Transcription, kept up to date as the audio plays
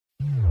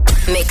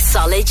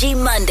Mixology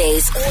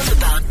Mondays, all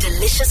about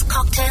delicious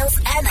cocktails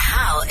and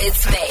how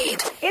it's made.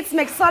 It's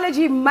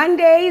Mixology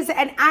Mondays,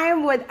 and I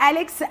am with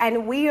Alex,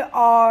 and we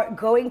are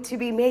going to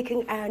be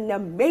making an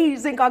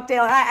amazing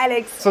cocktail. Hi,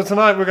 Alex. So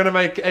tonight we're going to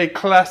make a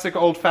classic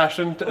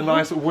old-fashioned, a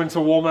nice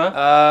winter warmer.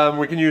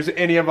 We can use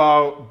any of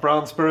our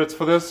brown spirits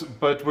for this,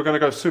 but we're going to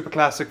go super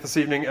classic this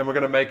evening, and we're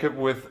going to make it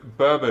with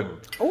bourbon.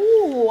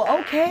 Oh,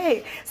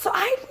 okay. So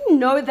I didn't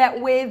know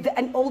that with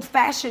an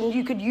old-fashioned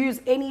you could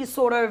use any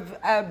sort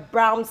of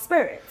brown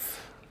spirits.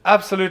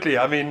 Absolutely.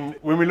 I mean,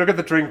 when we look at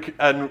the drink,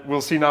 and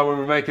we'll see now when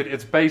we make it,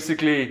 it's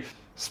basically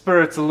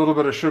spirits, a little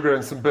bit of sugar,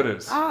 and some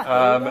bitters.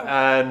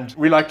 And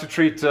we like to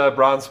treat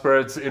brown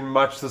spirits in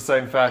much the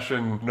same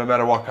fashion, no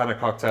matter what kind of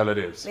cocktail it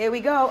is. There we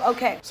go.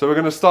 Okay. So we're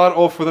going to start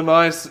off with a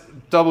nice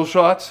double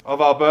shot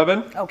of our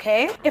bourbon.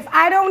 Okay. If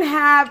I don't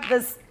have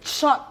this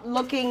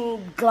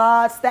shot-looking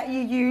glass that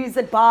you use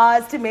at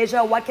bars to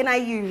measure, what can I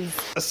use?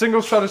 A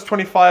single shot is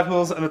 25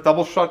 mils and a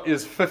double shot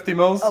is 50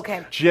 mils.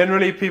 Okay.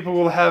 Generally, people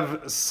will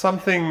have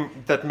something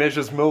that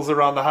measures mils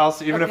around the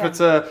house, even if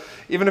it's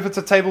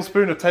a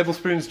tablespoon. A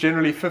tablespoon is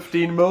generally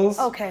 15 mils.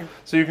 Okay.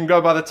 So you can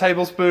go by the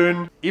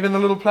tablespoon, even the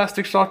little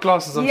plastic shot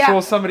glasses. I'm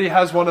sure somebody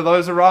has one of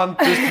those around.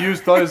 Just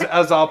use those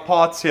as our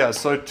parts here.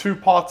 So 2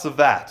 parts of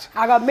that.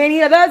 I got many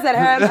of those at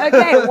home.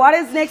 Okay, what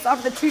is next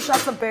after the 2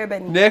 shots of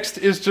bourbon? Next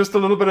is just a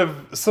little bit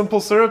of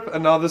simple syrup,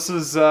 and now this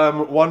is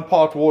 1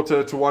 part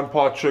water to 1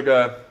 part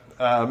sugar.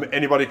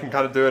 Anybody can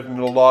kind of do it, and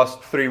it'll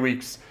last 3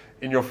 weeks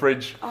in your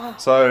fridge.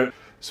 So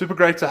super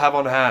great to have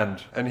on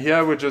hand. And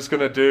here we're just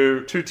going to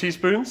do 2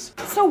 teaspoons.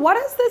 So what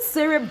does the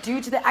syrup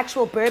do to the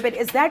actual bourbon?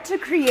 Is that to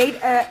create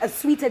a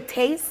sweeter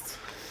taste?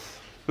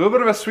 A little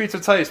bit of a sweeter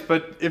taste,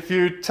 but if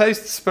you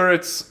taste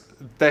spirits,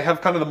 they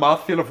have kind of the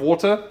mouthfeel of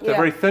water. They're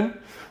very thin.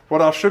 What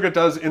our sugar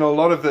does in a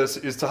lot of this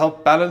is to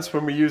help balance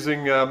when we're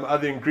using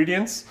other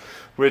ingredients,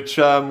 which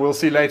we'll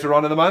see later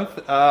on in the month,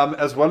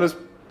 as well as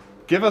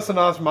give us a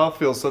nice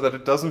mouthfeel so that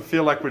it doesn't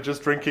feel like we're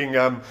just drinking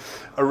a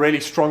really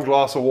strong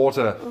glass of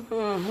water.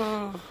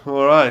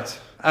 All right.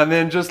 And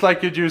then just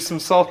like you'd use some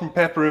salt and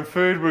pepper in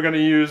food, we're going to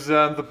use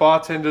the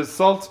bartender's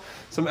salt,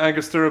 some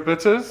Angostura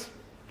Bitters.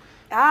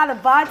 The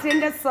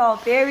bartender's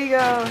salt. There we go.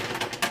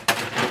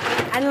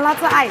 And lots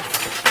of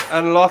ice.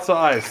 And lots of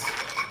ice.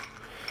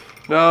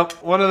 Now,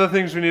 one of the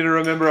things we need to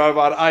remember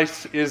about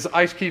ice is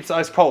ice keeps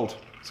ice cold.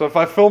 So if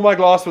I fill my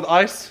glass with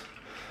ice,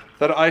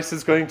 that ice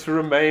is going to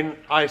remain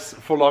ice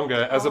for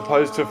longer, as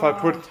opposed to if I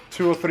put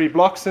 2 or 3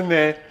 blocks in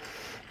there,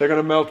 they're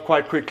going to melt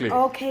quite quickly.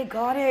 Okay,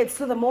 got it.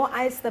 So the more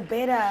ice, the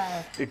better.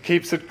 It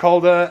keeps it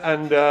colder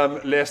and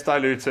less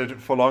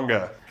diluted for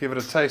longer. Give it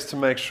a taste to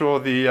make sure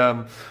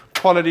the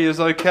quality is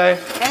okay.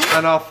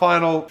 And our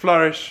final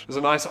flourish is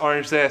a nice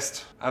orange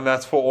zest, and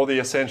that's for all the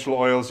essential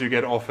oils you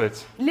get off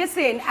it.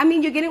 Listen, I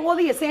mean, you're getting all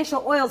the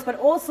essential oils, but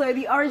also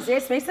the orange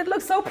zest makes it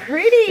look so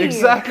pretty.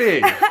 Exactly.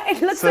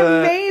 It looks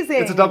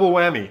amazing. It's a double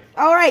whammy.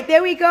 All right,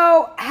 there we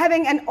go.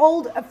 Having an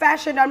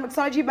old-fashioned on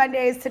Mixology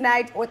Mondays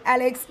tonight with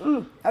Alex.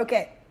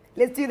 Okay,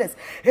 let's do this.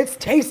 It's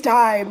taste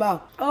time.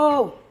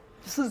 Oh,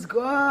 this is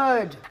good.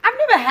 I've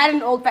never had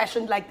an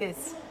old-fashioned like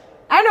this.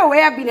 I don't know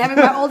where I've been having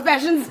my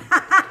old-fashions.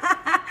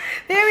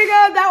 There we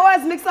go. That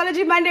was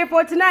Mixology Monday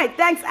for tonight.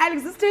 Thanks,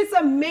 Alex. This tastes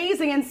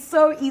amazing and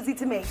so easy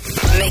to make.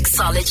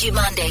 Mixology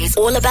Mondays,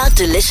 all about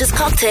delicious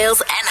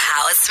cocktails and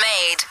how it's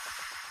made.